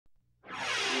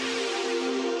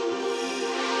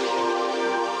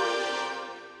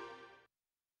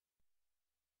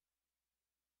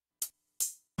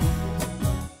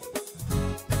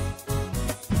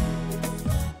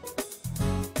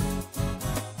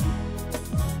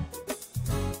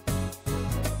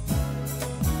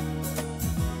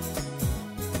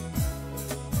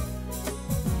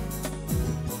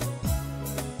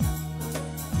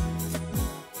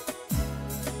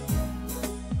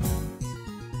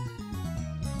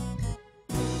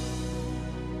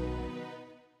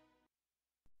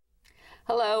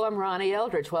Hello, I'm Ronnie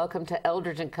Eldridge. Welcome to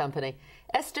Eldridge and Company.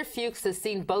 Esther Fuchs has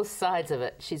seen both sides of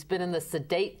it. She's been in the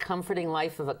sedate, comforting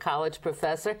life of a college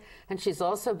professor, and she's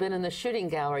also been in the shooting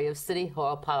gallery of City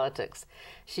Hall politics.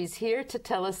 She's here to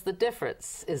tell us the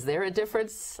difference. Is there a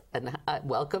difference? And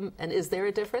welcome. And is there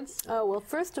a difference? Oh, well,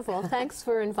 first of all, thanks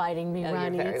for inviting me,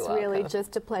 Ronnie. You're very it's welcome. Really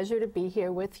just a pleasure to be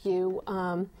here with you.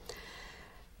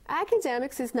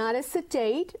 Academics is not as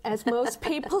sedate as most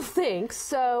people think,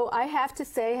 so I have to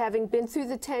say, having been through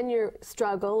the tenure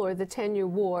struggle or the tenure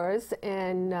wars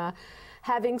and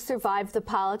having survived the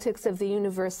politics of the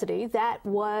university, that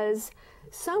was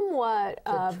somewhat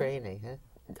a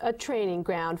training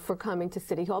ground for coming to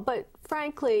City Hall. But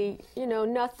frankly, you know,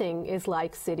 nothing is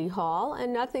like City Hall,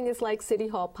 and nothing is like City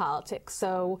Hall politics.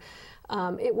 So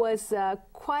it was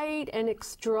quite an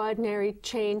extraordinary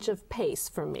change of pace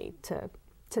for me, to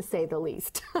say the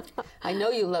least. I know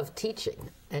you love teaching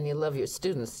and you love your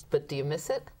students, but do you miss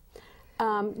it?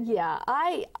 Yeah,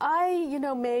 I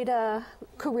made a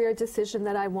career decision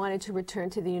that I wanted to return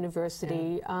to the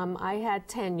university. Yeah. I had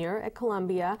tenure at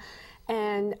Columbia,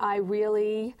 and I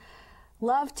really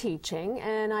love teaching,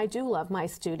 and I do love my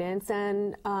students,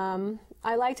 and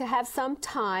I like to have some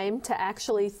time to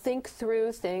actually think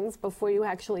through things before you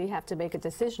actually have to make a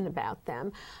decision about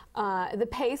them. The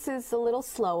pace is a little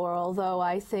slower, although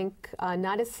I think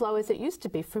not as slow as it used to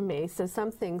be for me, so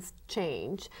some things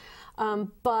change.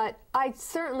 But I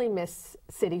certainly miss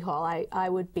City Hall. I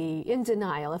would be in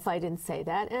denial if I didn't say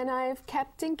that, and I've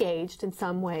kept engaged in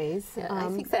some ways. Yeah, I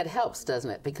think that helps,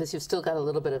 doesn't it? Because you've still got a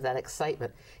little bit of that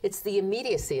excitement. It's the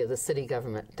immediacy of the city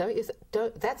government. Don't you?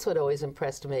 That's what always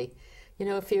impressed me. You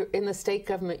know, if you're in the state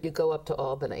government, you go up to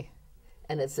Albany,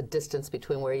 and it's a distance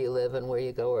between where you live and where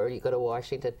you go, or you go to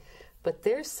Washington. But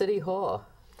there's City Hall.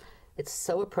 It's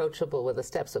so approachable with the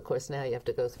steps. Of course, now you have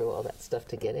to go through all that stuff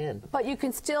to get in. But you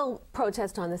can still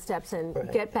protest on the steps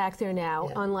and get back there now,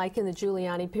 unlike in the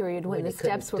Giuliani period when the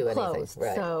steps were closed.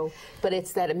 Right. So, but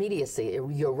it's that immediacy.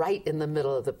 You're right in the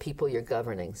middle of the people you're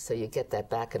governing, so you get that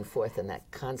back and forth and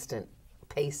that constant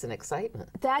pace and excitement.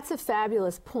 That's a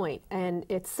fabulous point, and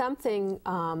it's something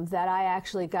that I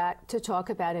actually got to talk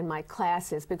about in my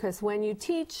classes, because when you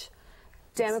teach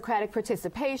democratic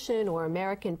participation or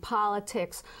American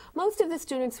politics, most of the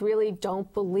students really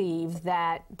don't believe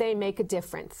that they make a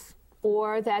difference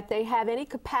or that they have any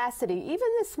capacity. Even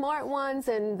the smart ones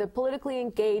and the politically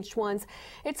engaged ones,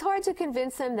 it's hard to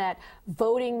convince them that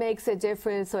voting makes a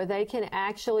difference, or they can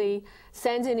actually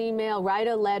send an email, write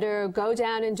a letter, go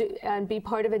down and be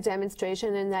part of a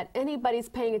demonstration, and that anybody's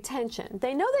paying attention.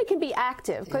 They know they can be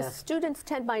active, because students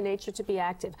tend by nature to be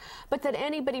active, but that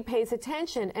anybody pays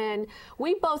attention. And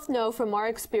we both know from our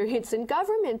experience in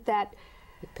government that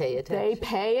they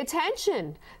pay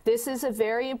attention. This is a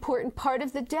very important part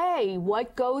of the day.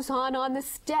 What goes on the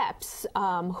steps,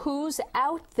 who's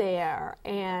out there,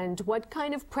 and what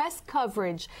kind of press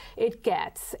coverage it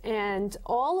gets, and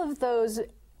all of those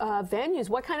venues,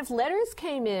 what kind of letters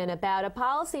came in about a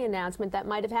policy announcement that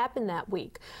might have happened that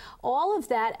week. All of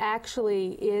that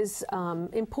actually is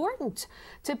important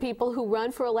to people who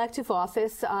run for elective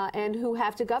office and who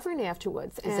have to govern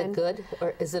afterwards. Is it good,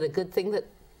 or is it a good thing that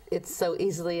it's so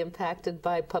easily impacted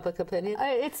by public opinion?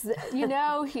 It's, you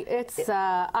know,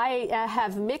 I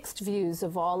have mixed views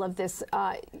of all of this.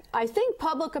 I think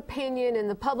public opinion and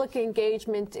the public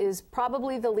engagement is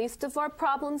probably the least of our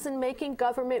problems in making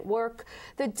government work.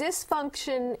 The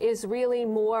dysfunction is really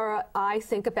more, I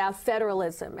think, about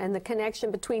federalism and the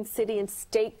connection between city and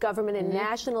state government and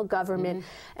national government,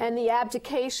 and the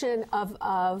abdication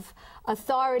of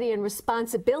authority and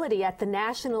responsibility at the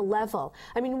national level.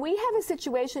 I mean, we have a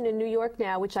situation in New York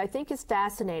now, which I think is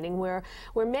fascinating, where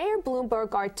Mayor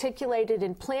Bloomberg articulated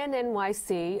in Plan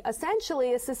NYC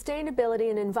essentially a sustainability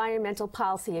and environmental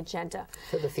policy agenda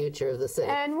for the future of the city.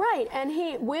 And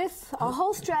he, with a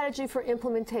whole strategy for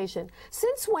implementation.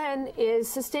 Since when is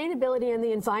sustainability and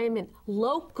the environment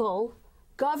local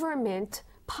government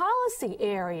policy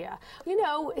area? You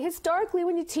know, historically,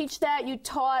 when you teach that, you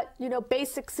taught, you know,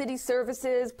 basic city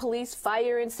services, police,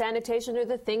 fire, and sanitation are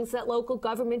the things that local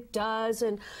government does,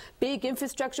 and big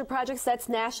infrastructure projects, that's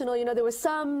national. You know, there was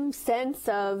some sense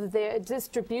of the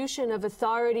distribution of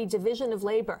authority, division of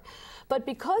labor. But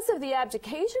because of the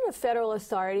abdication of federal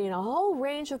authority in a whole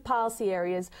range of policy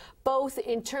areas, both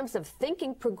in terms of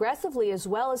thinking progressively as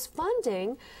well as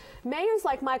funding, mayors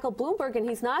like Michael Bloomberg, and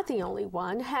he's not the only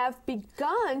one, have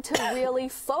begun to really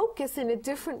focus in a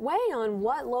different way on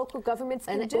what local governments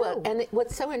can do. Well, and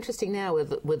what's so interesting now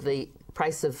with the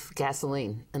price of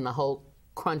gasoline and the whole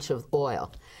crunch of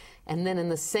oil, and then in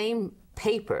the same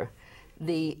paper,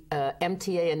 the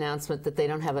MTA announcement that they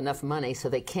don't have enough money, so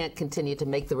they can't continue to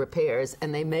make the repairs,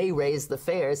 and they may raise the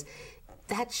fares,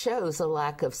 that shows a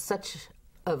lack of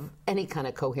any kind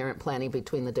of coherent planning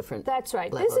between the different That's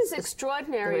right. levels. This is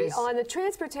extraordinary. On the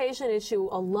transportation issue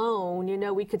alone, you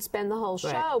know, we could spend the whole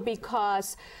show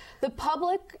because the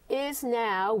public is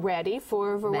now ready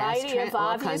for a variety of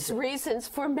obvious reasons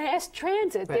for mass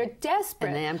transit. They're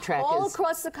desperate. And Amtrak all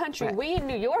across the country. We in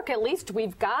New York, at least,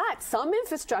 we've got some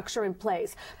infrastructure in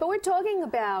place. But we're talking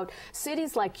about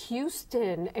cities like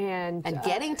Houston and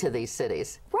getting to these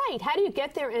cities. Right. How do you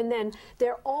get there? And then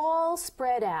they're all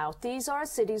spread out. These are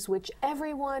cities which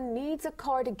everyone needs a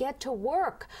car to get to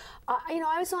work. You know,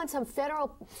 I was on some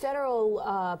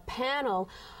federal panel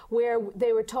where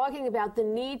they were talking about the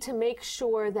need to make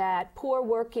sure that poor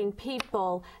working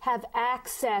people have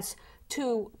access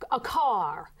to a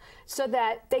car so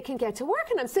that they can get to work.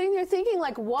 And I'm sitting there thinking,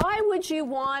 like, why would you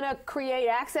want to create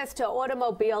access to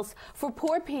automobiles for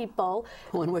poor people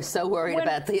when we're so worried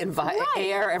about the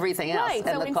air, everything else, and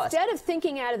so the cost? Instead of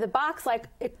thinking out of the box, like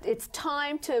it's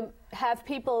time to have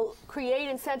people create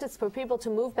incentives for people to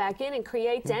move back in and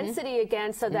create density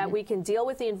again so that we can deal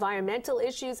with the environmental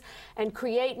issues and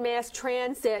create mass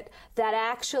transit that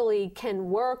actually can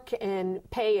work and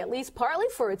pay at least partly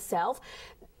for itself.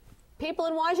 People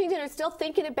in Washington are still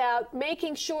thinking about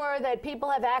making sure that people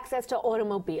have access to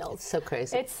automobiles. It's so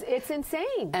crazy. It's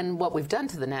insane. And what we've done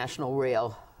to the national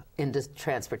rail into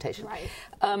transportation. Right.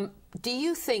 Do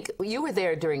you think, you were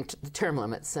there during the term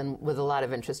limits and with a lot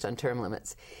of interest on term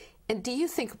limits, and do you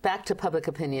think, back to public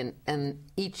opinion and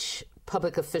each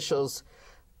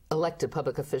elected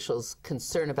public official's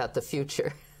concern about the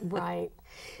future, right,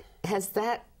 has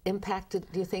that impacted,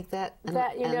 do you think that?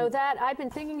 I've been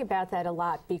thinking about that a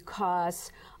lot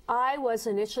because I was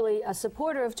initially a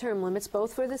supporter of term limits,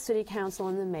 both for the city council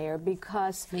and the mayor,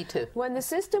 because me too. When the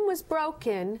system was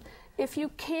broken, if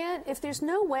there's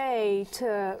no way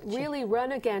to really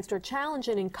run against or challenge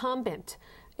an incumbent,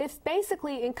 if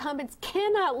basically incumbents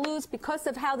cannot lose because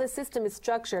of how the system is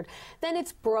structured, then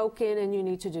it's broken and you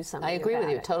need to do something about it. I agree with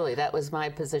you, totally. That was my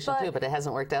position too, but it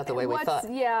hasn't worked out the way we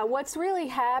thought. Yeah, what's really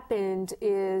happened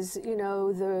is, you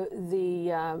know,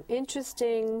 the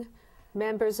interesting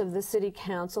members of the city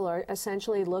council are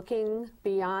essentially looking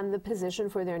beyond the position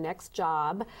for their next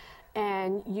job.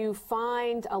 And you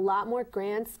find a lot more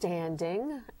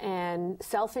grandstanding and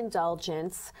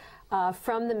self-indulgence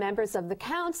from the members of the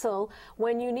council.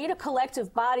 When you need a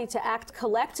collective body to act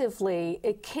collectively,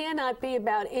 it cannot be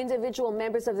about individual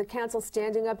members of the council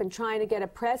standing up and trying to get a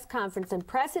press conference and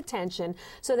press attention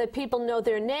so that people know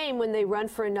their name when they run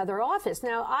for another office.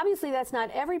 Now, obviously, that's not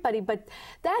everybody, but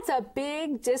that's a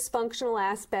big dysfunctional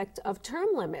aspect of term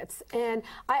limits. And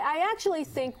I actually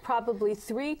think probably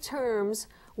 3 terms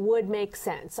would make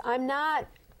sense. I'm not,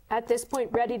 at this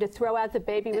point, ready to throw out the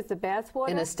baby with the bathwater.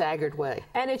 In a staggered way.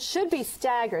 And it should be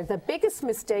staggered. The biggest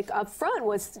mistake up front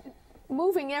was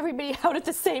moving everybody out at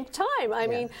the same time. I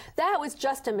mean, that was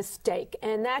just a mistake,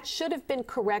 and that should have been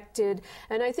corrected.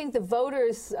 And I think the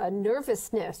voters'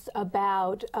 nervousness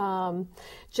about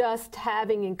just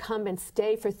having incumbents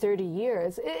stay for 30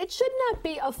 years, it should not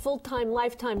be a full-time,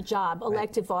 lifetime job,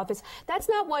 elective office. That's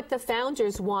not what the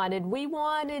founders wanted. We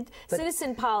wanted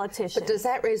citizen politicians. But does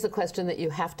that raise the question that you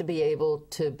have to be able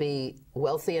to be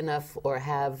wealthy enough or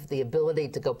have the ability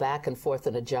to go back and forth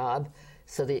in a job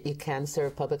so that you can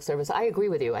serve public service? I agree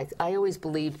with you. I always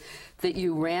believed that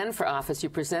you ran for office, you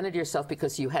presented yourself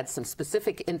because you had some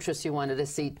specific interests you wanted to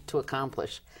see to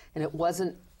accomplish. And it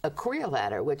wasn't a career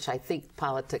ladder, which I think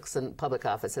politics and public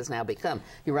office has now become.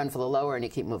 You run for the lower and you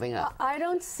keep moving up. I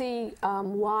don't see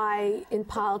why in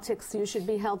politics you should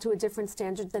be held to a different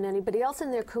standard than anybody else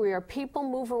in their career. People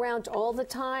move around all the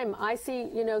time. I see,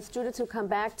 you know, students who come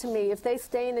back to me, if they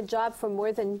stay in a job for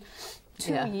more than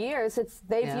 2 years,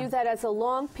 they view that as a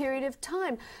long period of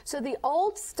time. So the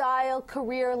old style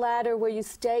career ladder where you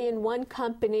stay in one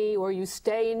company or you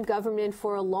stay in government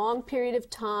for a long period of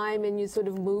time and you sort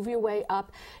of move your way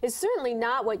up is certainly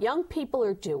not what young people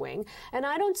are doing. And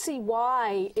I don't see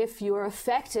why, if you're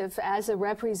effective as a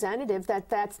representative,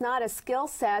 that's not a skill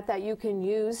set that you can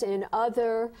use in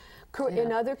other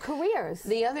careers.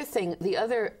 The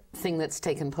other thing that's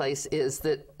taken place is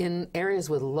that in areas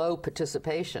with low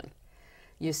participation,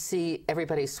 you see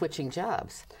everybody switching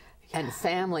jobs and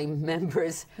family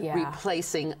members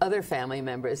replacing other family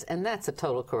members, and that's a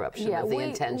total corruption of the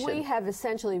intention. We have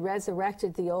essentially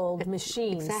resurrected the old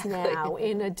machines now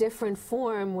in a different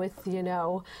form with, you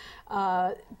know,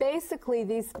 basically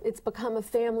it's become a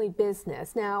family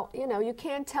business. Now, you know, you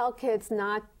can't tell kids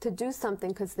not to do something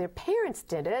because their parents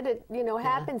did it. It, you know,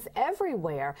 happens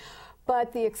everywhere.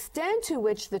 But the extent to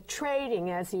which the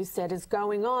trading, as you said, is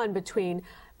going on between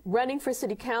running for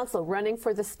city council, running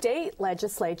for the state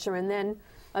legislature, and then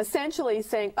essentially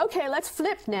saying, okay, let's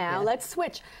flip now, let's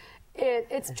switch.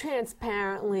 It's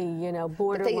transparently, you know,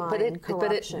 borderline corruption.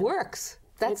 But it works.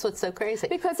 That's what's so crazy.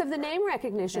 Because of the name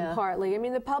recognition, partly. I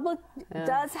mean, the public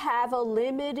does have a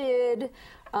limited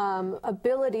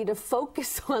ability to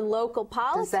focus on local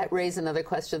politics. Does that raise another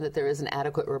question, that there isn't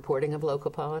adequate reporting of local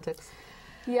politics?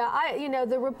 Yeah, you know,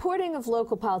 the reporting of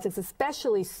local politics,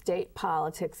 especially state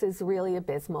politics, is really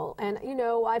abysmal. And, you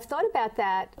know, I've thought about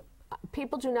that.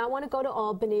 People do not want to go to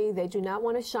Albany. They do not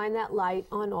want to shine that light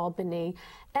on Albany.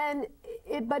 And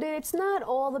but it's not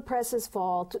all the press's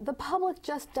fault. The public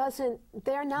just doesn't,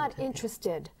 they're not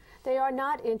interested. They are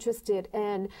not interested.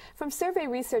 And from survey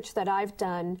research that I've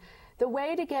done, the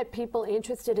way to get people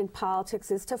interested in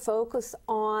politics is to focus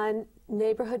on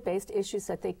neighborhood-based issues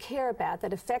that they care about,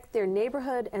 that affect their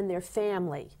neighborhood and their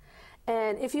family.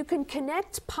 And if you can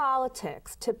connect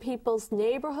politics to people's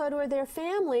neighborhood or their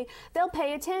family, they'll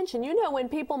pay attention. You know, when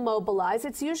people mobilize,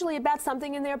 it's usually about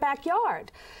something in their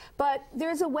backyard. But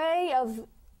there's a way of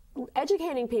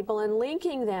educating people and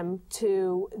linking them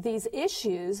to these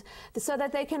issues so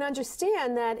that they can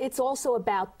understand that it's also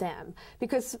about them.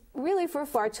 Because really, for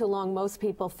far too long, most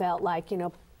people felt like, you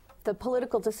know, the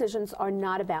political decisions are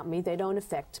not about me, they don't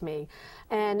affect me.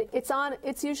 And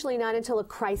it's usually not until a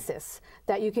crisis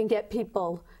that you can get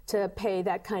people to pay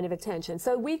that kind of attention.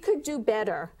 So we could do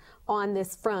better on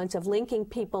this front of linking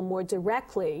people more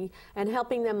directly and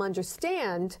helping them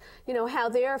understand, you know, how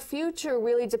their future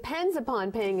really depends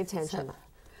upon paying attention.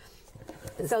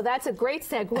 So that's a great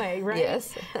segue, right?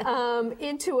 Yes.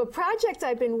 Into a project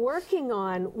I've been working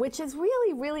on, which is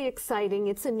really, really exciting.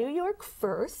 It's a New York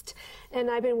first, and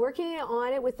I've been working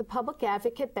on it with the public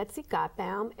advocate, Betsy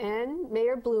Gottbaum, and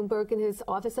Mayor Bloomberg and his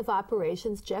Office of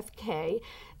Operations, Jeff Kay,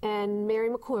 and Mary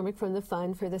McCormick from the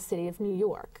Fund for the City of New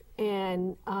York.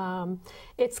 And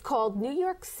it's called New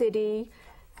York City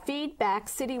Feedback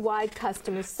Citywide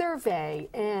Customer Survey.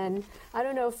 And I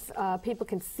don't know if people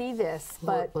can see this,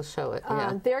 but we'll show it.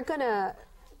 They're going to,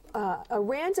 a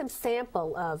random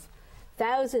sample of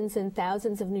thousands and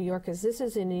thousands of New Yorkers. This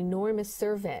is an enormous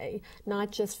survey, not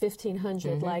just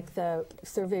 1,500 like the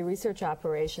survey research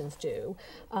operations do,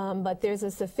 but there's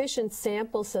a sufficient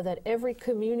sample so that every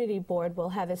community board will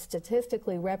have a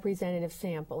statistically representative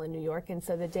sample in New York, and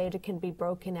so the data can be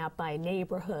broken out by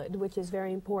neighborhood, which is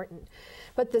very important.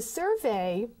 But the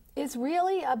survey is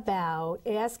really about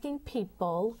asking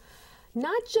people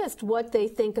not just what they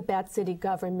think about city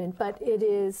government, but it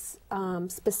is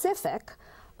specific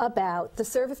about the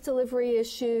service delivery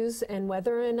issues and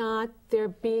whether or not they're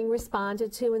being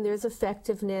responded to and there's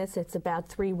effectiveness. It's about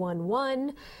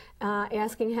 311,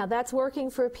 asking how that's working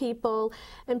for people,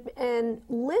 and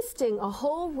listing a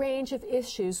whole range of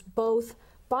issues, both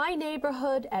by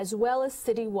neighborhood as well as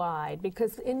citywide,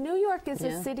 because in New York is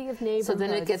a city of neighborhoods. So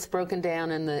then it gets broken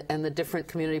down, and the different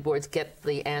community boards get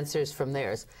the answers from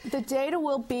theirs. The data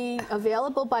will be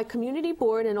available by community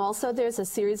board, and also there's a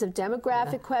series of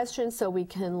demographic questions, so we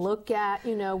can look at,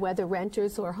 you know, whether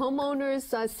renters or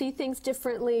homeowners see things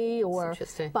differently, or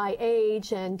by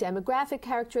age and demographic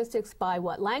characteristics, by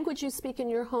what language you speak in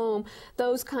your home,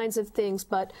 those kinds of things.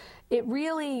 But it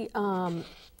really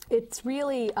it's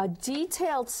really a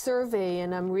detailed survey,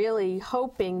 and I'm really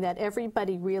hoping that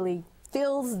everybody really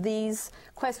fills these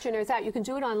questionnaires out. You can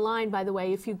do it online, by the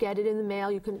way. If you get it in the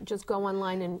mail, you can just go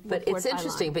online and report. But it's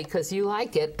interesting because you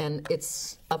like it, and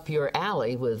it's up your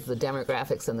alley with the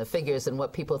demographics and the figures and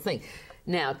what people think.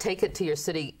 Now, take it to your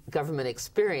city government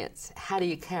experience. How do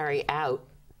you carry out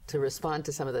to respond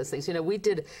to some of those things? You know, we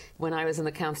did, when I was in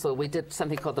the council, we did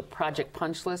something called the Project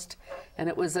Punch List, and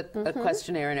it was a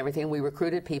questionnaire and everything. We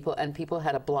recruited people, and people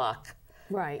had a block.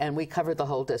 Right. And we covered the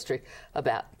whole district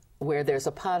about where there's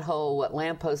a pothole, what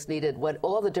lampposts needed, what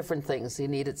all the different things you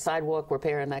needed, sidewalk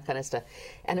repair and that kind of stuff.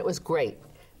 And it was great.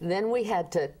 Then we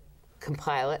had to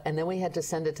compile it, and then we had to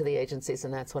send it to the agencies,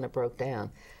 and that's when it broke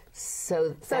down.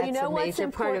 So that's you know, a major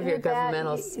part of your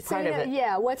governmental part of it.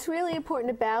 Yeah, what's really important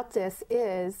about this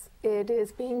is it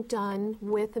is being done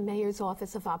with the Mayor's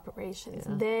Office of Operations.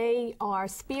 Yeah. They are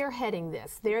spearheading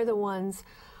this. They're the ones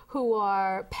who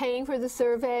are paying for the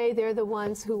survey. They're the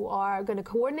ones who are going to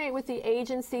coordinate with the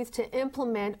agencies to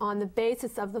implement on the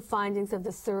basis of the findings of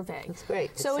the survey. That's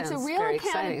great. So it's a real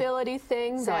accountability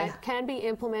thing that can be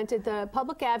implemented. The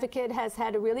public advocate has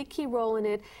had a really key role in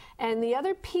it. And the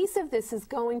other piece of this is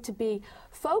going to be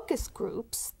focus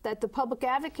groups that the public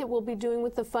advocate will be doing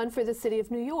with the Fund for the City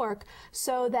of New York,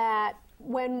 so that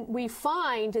when we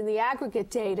find in the aggregate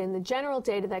data, in the general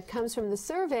data that comes from the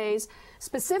surveys,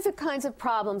 specific kinds of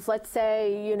problems, let's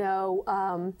say, you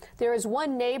know, there is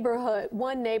one neighborhood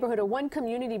or one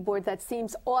community board that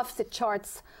seems off the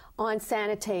charts on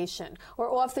sanitation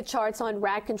or off the charts on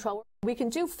rat control. We can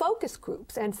do focus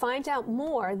groups and find out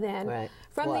more than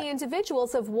from the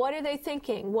individuals of what are they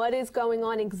thinking, what is going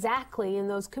on exactly in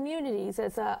those communities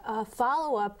as a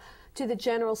follow-up to the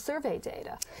general survey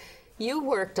data. You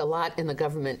worked a lot in the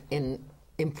government in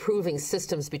improving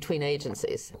systems between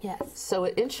agencies. Yes. So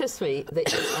it interests me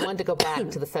that I wanted to go back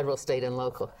to the federal, state, and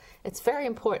local. It's very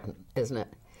important, isn't it?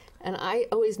 And I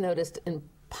always noticed in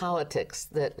politics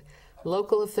that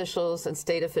local officials and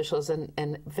state officials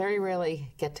and very rarely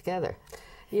get together.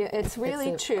 Yeah, it's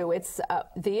really true. It's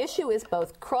the issue is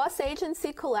both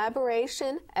cross-agency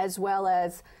collaboration as well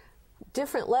as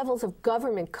different levels of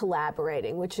government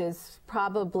collaborating, which is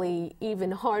probably even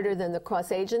harder than the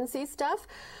cross-agency stuff.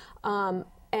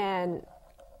 And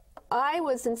I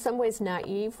was in some ways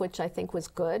naive, which I think was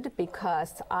good,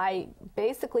 because I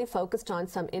basically focused on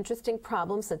some interesting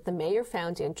problems that the mayor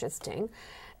found interesting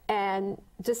and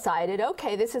decided,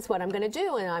 okay, this is what I'm going to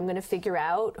do, and I'm going to figure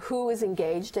out who is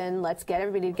engaged, and let's get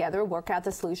everybody together, work out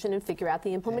the solution, and figure out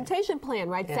the implementation plan,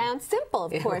 right? Yeah. Sounds simple,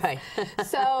 of course. Right.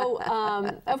 So,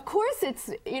 of course,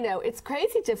 it's, you know, it's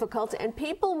crazy difficult, and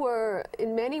people were,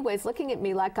 in many ways, looking at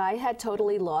me like I had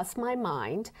totally lost my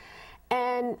mind.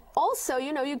 And also,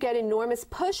 you know, you get enormous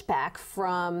pushback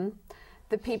from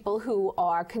the people who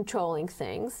are controlling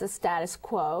things, the status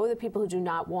quo, the people who do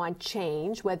not want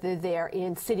change, whether they're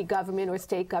in city government or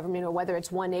state government, or whether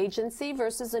it's one agency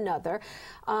versus another.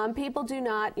 People do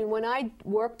not, when I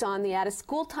worked on the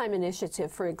out-of-school time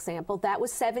initiative, for example, that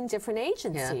was 7 different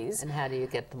agencies. Yeah. And how do you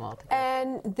get them all together?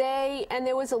 And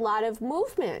there was a lot of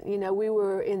movement. You know, we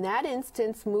were, in that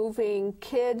instance, moving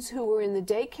kids who were in the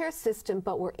daycare system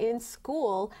but were in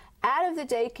school out of the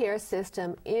daycare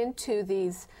system into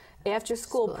these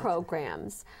after-school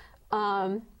programs.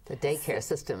 The daycare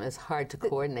system is hard to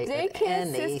coordinate with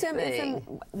anything. The daycare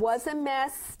system was a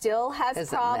mess, still has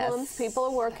problems. People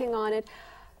are working on it.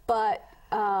 But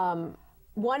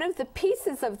one of the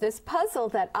pieces of this puzzle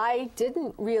that I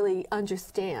didn't really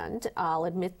understand, I'll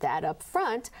admit that up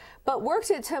front, but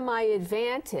worked it to my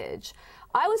advantage.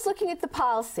 I was looking at the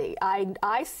policy.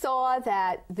 I saw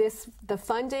that the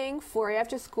funding for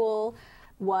after-school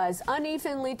was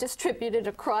unevenly distributed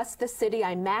across the city.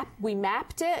 We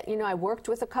mapped it. You know, I worked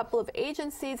with a couple of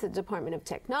agencies, the Department of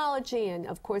Technology, and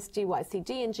of course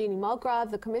DYCD and Jeannie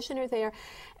Mulgrave, the commissioner there.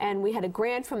 And we had a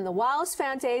grant from the Wallace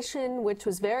Foundation, which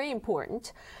was very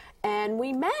important. And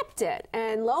we mapped it.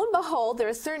 And lo and behold, there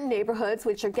are certain neighborhoods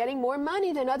which are getting more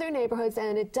money than other neighborhoods,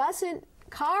 and it doesn't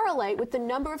correlate with the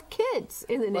number of kids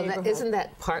in the neighborhood. Isn't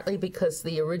that partly because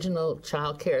the original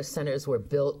child care centers were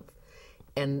built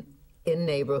and in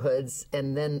neighborhoods,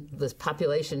 and then the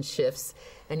population shifts,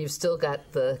 and you've still got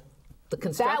the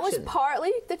construction? That was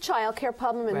partly the child care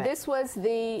problem, and this was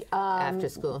the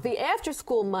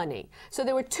after-school money. So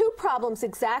there were 2 problems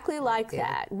exactly like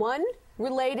that. One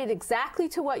related exactly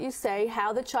to what you say,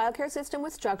 how the child care system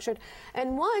was structured,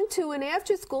 and one to an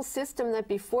after-school system that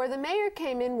before the mayor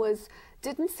came in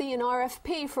didn't see an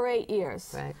RFP for 8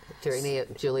 years. Right, during the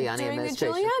Giuliani administration.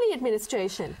 During the Giuliani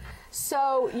administration.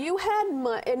 So you had,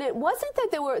 and it wasn't that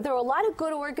there were a lot of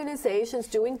good organizations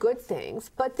doing good things,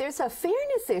 but there's a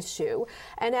fairness issue,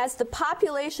 and as the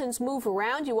populations move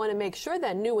around, you want to make sure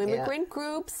that new immigrant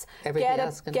groups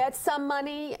get some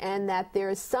money, and that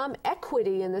there's some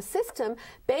equity in the system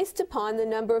based upon the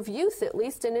number of youth, at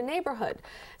least in a neighborhood.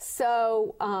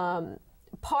 So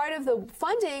part of the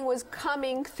funding was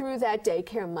coming through that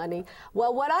daycare money.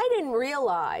 Well, what I didn't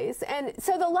realize, and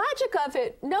so the logic of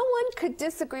it, no one could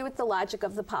disagree with the logic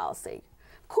of the policy.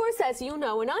 Of course, as you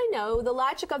know and I know, the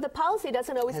logic of the policy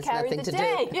doesn't always carry the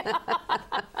day.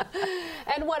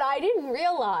 And what I didn't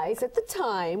realize at the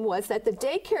time was that the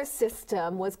daycare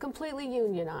system was completely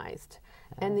unionized.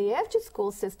 And the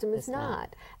after-school system is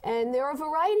not. And there are a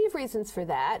variety of reasons for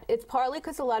that. It's partly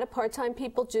because a lot of part-time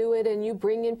people do it, and you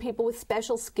bring in people with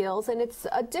special skills, and it's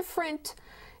a different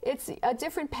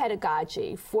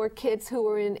pedagogy for kids who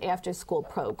are in after-school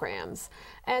programs.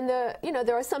 And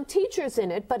there are some teachers in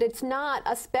it, but it's not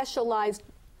a specialized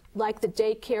like the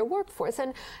daycare workforce.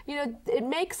 And it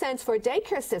makes sense for a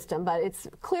daycare system, but it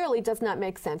clearly does not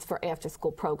make sense for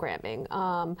after-school programming.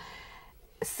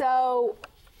 So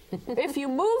if you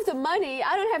move the money,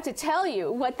 I don't have to tell you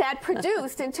what that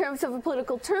produced in terms of a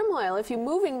political turmoil. If you're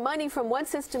moving money from one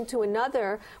system to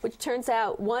another, which turns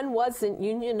out one wasn't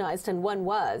unionized and one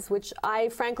was, which I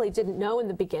frankly didn't know in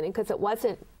the beginning because it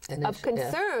wasn't of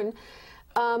concern.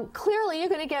 clearly you're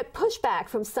going to get pushback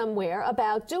from somewhere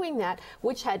about doing that,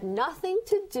 which had nothing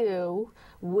to do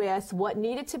with what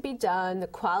needed to be done, the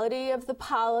quality of the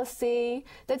policy.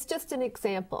 That's just an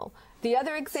example. The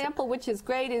other example, which is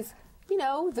great, is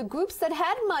the groups that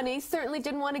had money certainly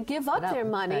didn't want to give up their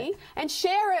money and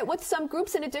share it with some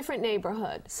groups in a different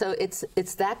neighborhood. So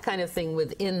it's that kind of thing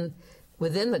within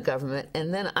the government.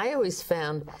 And then I always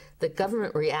found that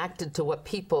government reacted to what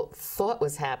people thought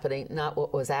was happening, not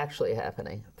what was actually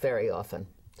happening, very often,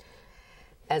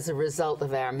 as a result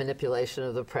of our manipulation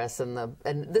of the press. And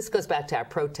this goes back to our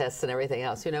protests and everything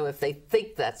else. If they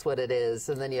think that's what it is,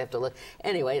 and then you have to look.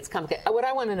 Anyway, it's complicated. What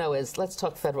I want to know is, let's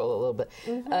talk federal a little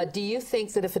bit. Do you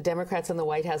think that if a Democrat's in the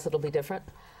White House, it'll be different?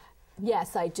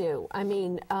 Yes, I do. I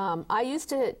mean, I used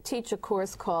to teach a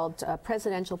course called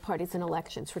Presidential Parties and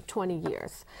Elections for 20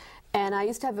 years. And I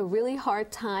used to have a really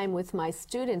hard time with my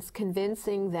students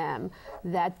convincing them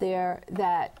that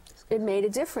it made a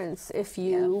difference if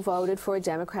you voted for a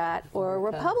Democrat or a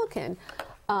Republican,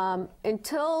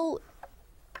 until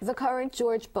the current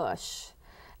George Bush.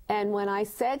 And when I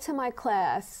said to my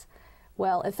class,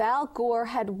 well, if Al Gore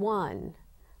had won,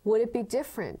 would it be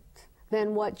different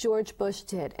than what George Bush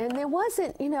did? And there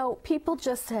wasn't, people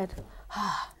just said,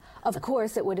 of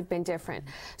course it would have been different.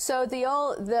 So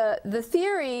the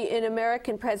theory in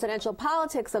American presidential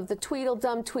politics of the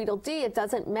Tweedledum, Tweedledee, it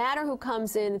doesn't matter who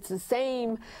comes in, it's the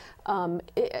same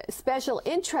special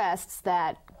interests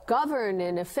that govern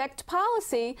and affect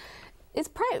policy, is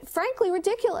frankly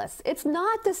ridiculous. It's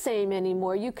not the same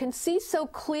anymore. You can see so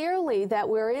clearly that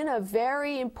we're in a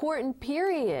very important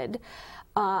period.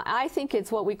 I think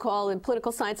it's what we call in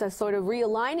political science a sort of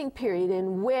realigning period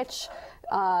in which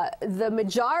the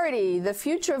majority, the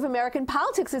future of American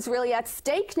politics is really at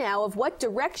stake now of what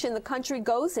direction the country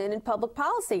goes in public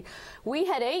policy. We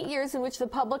had 8 years in which the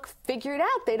public figured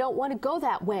out they don't want to go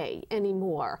that way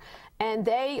anymore. And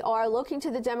they are looking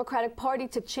to the Democratic Party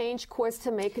to change course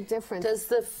to make a difference. Does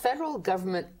the federal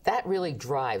government, that really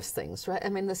drives things, right? I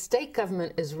mean, the state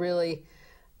government is really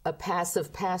a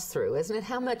passive pass-through, isn't it?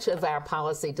 How much of our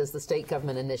policy does the state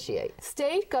government initiate?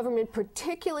 State government,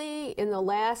 particularly in the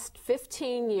last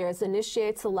 15 years,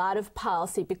 initiates a lot of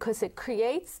policy because it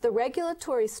creates the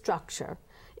regulatory structure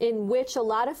in which a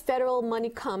lot of federal money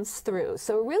comes through.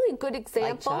 So a really good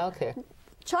example. Like childcare.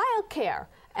 Childcare.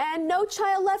 And No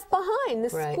Child Left Behind, the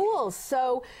schools.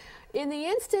 So in the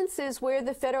instances where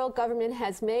the federal government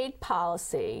has made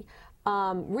policy,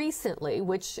 recently,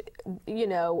 which,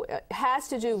 has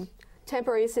to do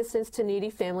temporary assistance to needy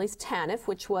families, TANF,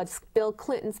 which was Bill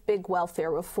Clinton's big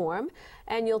welfare reform,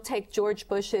 and you'll take George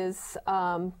Bush's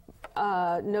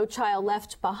No Child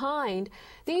Left Behind.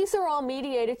 These are all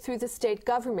mediated through the state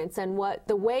governments, and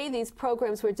the way these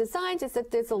programs were designed is that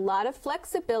there's a lot of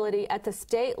flexibility at the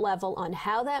state level on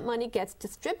how that money gets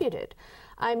distributed.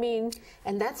 I mean...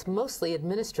 And that's mostly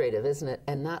administrative, isn't it,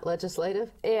 and not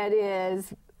legislative? It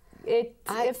is. It's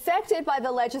affected by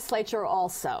the legislature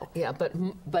also. Yeah,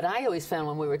 but I always found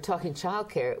when we were talking child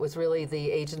care, it was really the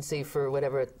agency for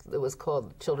whatever it was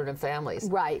called, Children and Families,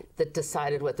 that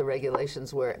decided what the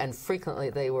regulations were, and frequently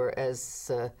they were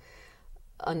as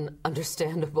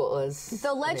understandable as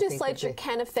the legislature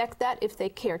can affect that if they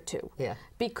care to. Yeah.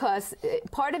 Because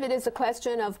part of it is a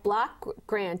question of block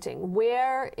granting,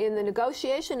 where in the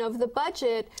negotiation of the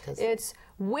budget, it's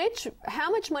how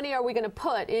much money are we going to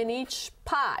put in each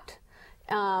pot?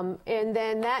 And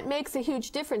then that makes a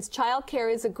huge difference. Child care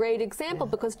is a great example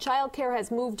because child care has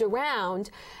moved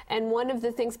around, and one of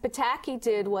the things Pataki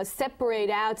did was segregate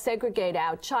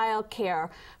out child care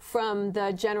from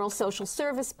the general social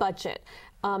service budget.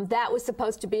 That was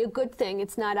supposed to be a good thing.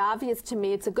 It's not obvious to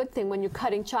me it's a good thing when you're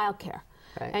cutting child care.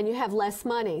 And you have less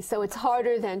money, so it's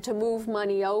harder then to move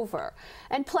money over.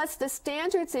 And plus, the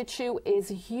standards issue is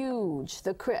huge.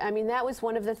 I mean, that was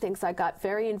one of the things I got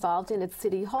very involved in at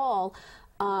City Hall,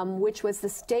 which was the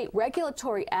state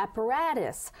regulatory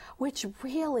apparatus, which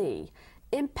really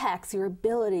impacts your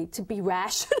ability to be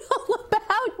rational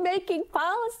about making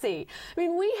policy. I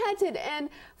mean, we had to, and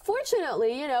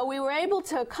fortunately, we were able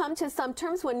to come to some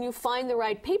terms when you find the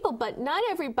right people, but not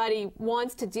everybody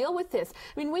wants to deal with this.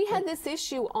 I mean, we had this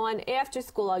issue on after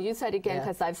school. I'll use that again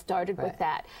because I've started with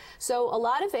that. So a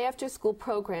lot of after school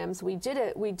programs, we did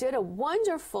a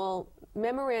wonderful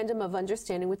memorandum of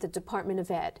understanding with the Department of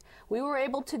Ed. We were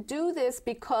able to do this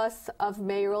because of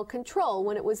mayoral control.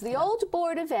 When it was the old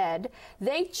Board of Ed,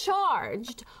 they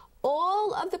charged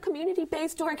all of the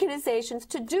community-based organizations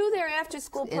to do their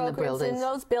after-school programs in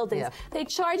those buildings. Yeah. They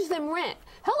charge them rent.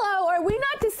 Hello, are we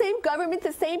not the same government,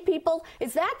 the same people?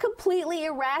 Is that completely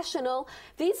irrational?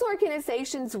 These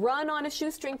organizations run on a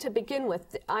shoestring to begin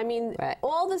with. I mean,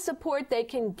 all the support they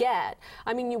can get.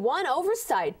 I mean, you want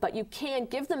oversight, but you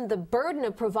can't give them the burden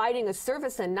of providing a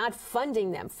service and not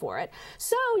funding them for it.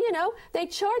 So, you know, they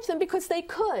charge them because they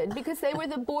could, because they were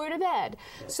the Board of Ed.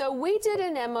 So we did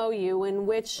an MOU in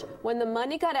which, when the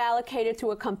money got allocated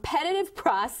through a competitive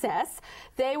process,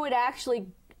 they would actually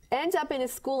end up in a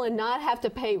school and not have to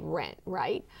pay rent,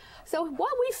 right? So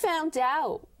what we found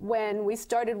out when we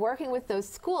started working with those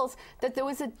schools, that there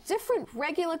was a different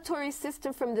regulatory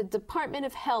system from the Department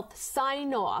of Health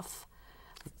sign-off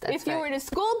if you were in a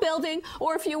school building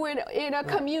or if you were in a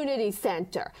community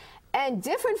center. And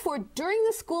different for during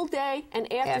the school day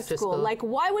and after school. Like,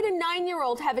 why would a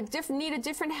 9-year-old have need a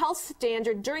different health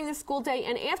standard during the school day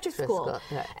and after school?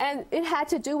 And it had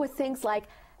to do with things like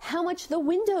how much the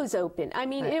windows open. I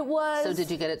mean, it was... So did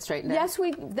you get it straightened out? Yes,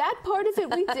 that part of it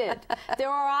we did. There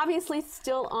are obviously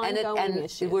still ongoing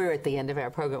issues. We're at the end of our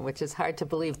program, which is hard to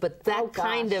believe. But that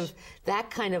kind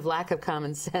of lack of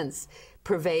common sense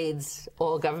pervades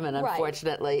all government,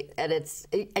 unfortunately,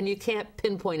 and you can't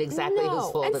pinpoint exactly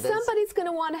whose fault it is. And somebody's going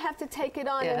to have to take it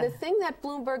on. And the thing that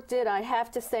Bloomberg did, I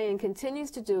have to say, and continues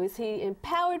to do, is he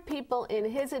empowered people in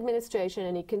his administration,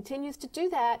 and he continues to do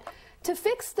that, to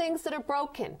fix things that are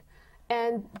broken.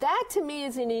 And that, to me,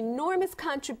 is an enormous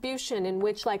contribution in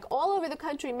which, like, all over the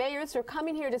country, mayors are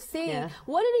coming here to see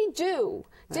what did he do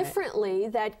differently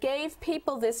that gave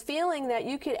people this feeling that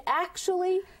you could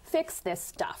actually fix this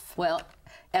stuff. Well,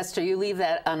 Esther, you leave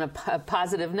that on a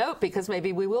positive note, because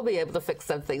maybe we will be able to fix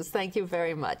some things. Thank you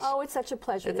very much. Oh, it's such a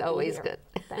pleasure to be here. It's always good.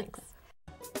 Thanks.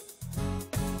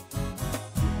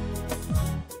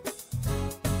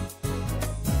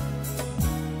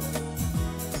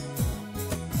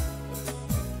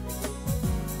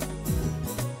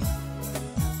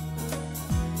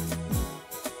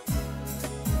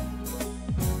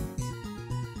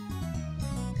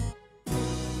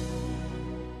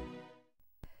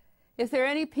 If there are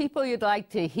any people you'd like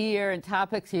to hear and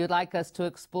topics you'd like us to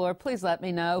explore, please let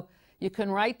me know. You can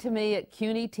write to me at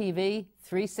CUNY TV,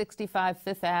 365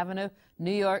 Fifth Avenue, New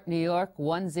York, New York,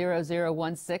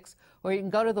 10016, or you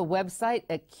can go to the website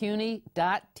at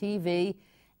cuny.tv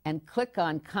and click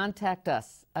on Contact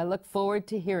Us. I look forward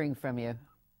to hearing from you.